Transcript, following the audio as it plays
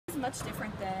much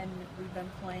different than we've been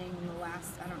playing in the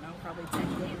last, I don't know, probably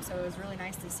 10 games. So it was really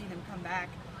nice to see them come back.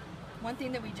 One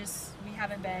thing that we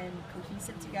haven't been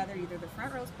cohesive together. Either the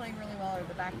front row's playing really well or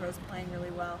the back row's playing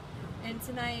really well. And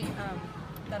tonight,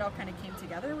 that all kind of came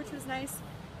together, which was nice.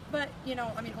 But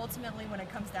I mean, ultimately, when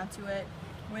it comes down to it,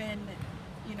 when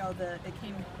it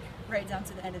came right down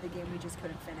to the end of the game, we just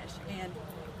couldn't finish, and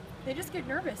they just get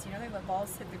nervous. They let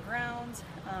balls hit the ground.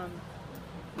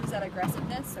 Lose that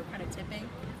aggressiveness, so kind of tipping.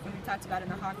 When we talked about in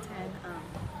the Hawk 10,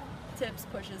 tips,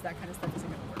 pushes, that kind of stuff isn't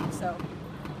going to work. So.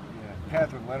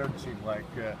 Catherine Leonard seemed like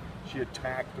she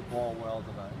attacked the ball well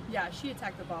tonight. Yeah, she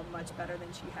attacked the ball much better than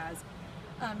she has.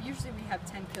 Usually we have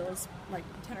 10 kills, like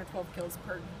 10 or 12 kills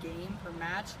per game, per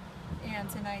match, and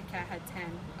tonight Kat had 10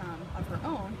 of her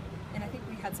own, and I think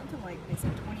we had something like, they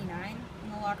said 29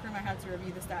 in the locker room. I had to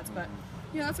review the stats, but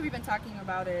that's what we've been talking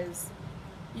about is,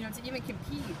 to even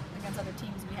compete against other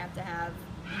teams, we have to have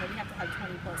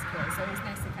 20 plus kills. So it was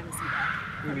nice to kind of see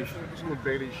that.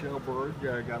 Bailey Shelburne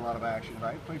got a lot of action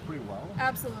tonight. Played pretty well.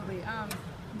 Absolutely.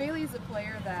 Bailey's a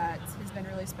player that has been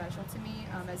really special to me,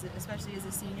 especially as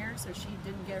a senior. So she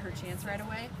didn't get her chance right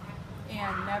away,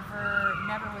 and never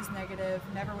was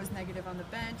negative on the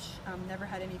bench. Never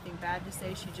had anything bad to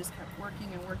say. She just kept working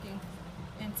and working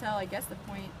until I guess the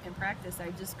point in practice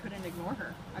I just couldn't ignore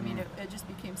her. I mean, it just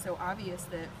became so obvious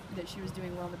that she was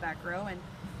doing well in the back row, and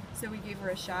so we gave her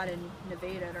a shot in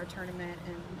Nevada at our tournament,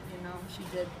 and she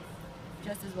did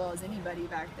just as well as anybody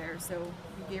back there. So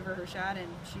we gave her shot, and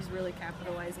she's really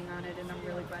capitalizing on it, and I'm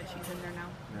really glad she's in there now.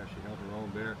 Yeah, she held her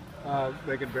own there.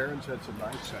 Megan Behrens had some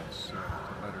nice sets to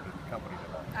let her to the company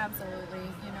tonight. Absolutely.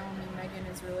 I mean, Megan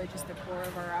is really just the core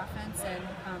of our offense, and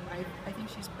I think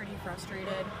she's pretty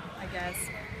frustrated, I guess,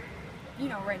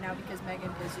 right now, because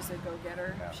Megan is just a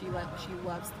go-getter. Yeah. She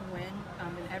loves to win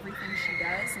in everything she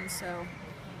does, and so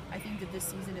I think that this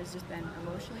season has just been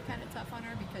emotionally kind of tough on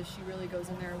her, because she really goes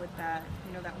in there with that,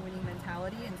 that winning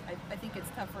mentality, and I think it's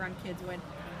tougher on kids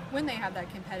when they have that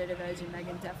competitive edge, and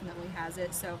Megan definitely has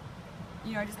it. So,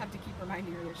 I just have to keep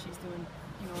reminding her that she's doing,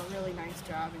 a really nice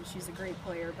job, and she's a great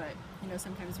player, but,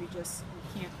 sometimes we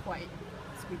can't quite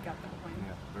squeak out that point.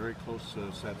 Yeah, very close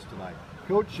sets tonight.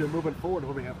 Coach, moving forward,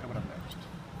 what do we have coming up next?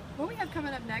 What we have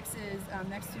coming up next is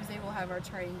next Tuesday we'll have our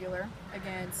triangular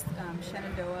against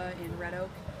Shenandoah in Red Oak.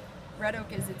 Red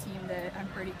Oak is a team that I'm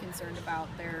pretty concerned about.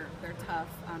 They're tough.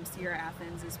 Sierra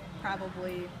Athens is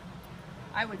probably,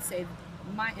 I would say,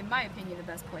 in my opinion, the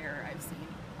best player I've seen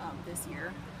this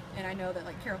year. And I know that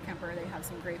like Carol Kemper, they have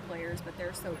some great players, but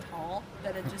they're so tall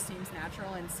that it just seems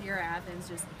natural. And Sierra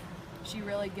Athens she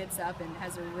really gets up and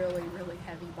has a really, really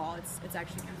heavy ball. It's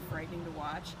actually kind of frightening to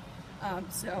watch.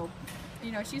 So,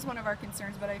 she's one of our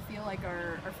concerns, but I feel like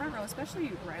our front row,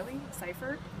 especially Riley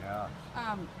Seifert. Yeah.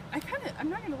 I'm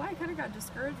not gonna lie, I kind of got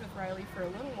discouraged with Riley for a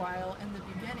little while in the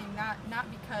beginning, not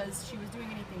because she was doing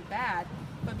anything bad,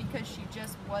 but because she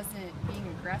just wasn't being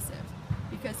aggressive.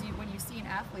 Because when you see an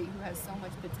athlete who has so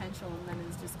much potential and then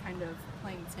is just kind of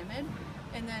playing timid,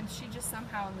 and then she just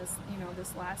somehow in this,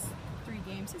 this last 3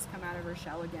 games has come out of her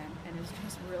shell again and is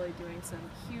just really doing some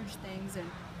huge things,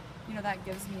 and that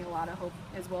gives me a lot of hope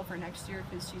as well for next year,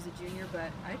 because she's a junior. But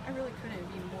I really couldn't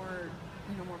be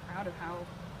more proud of how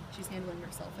she's handling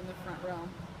herself in the front row.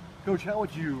 Coach, how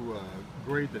would you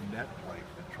grade the net play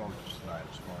for the Trojans tonight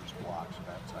as far as blocks and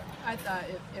that type? I thought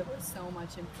it was so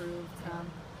much improved.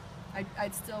 I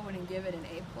still wouldn't give it an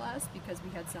A+, because we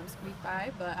had some squeak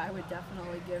by, but I would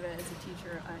definitely give it as a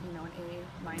teacher, an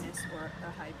A- or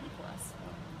a high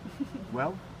B+.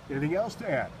 Well, anything else to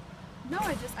add? No,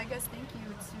 I guess thank you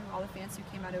to all the fans who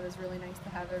came out. It was really nice to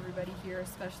have everybody here,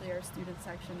 especially our student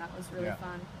section. That was really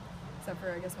fun, except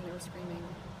for I guess when they were screaming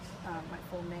my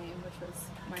full name, which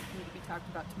might need to be talked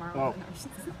about tomorrow.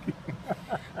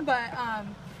 Oh. But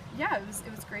yeah,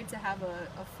 it was great to have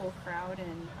a full crowd,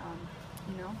 and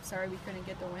sorry we couldn't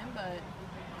get the win, but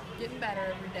getting better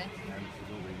every day.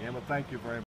 Absolutely. Emma, thank you very much.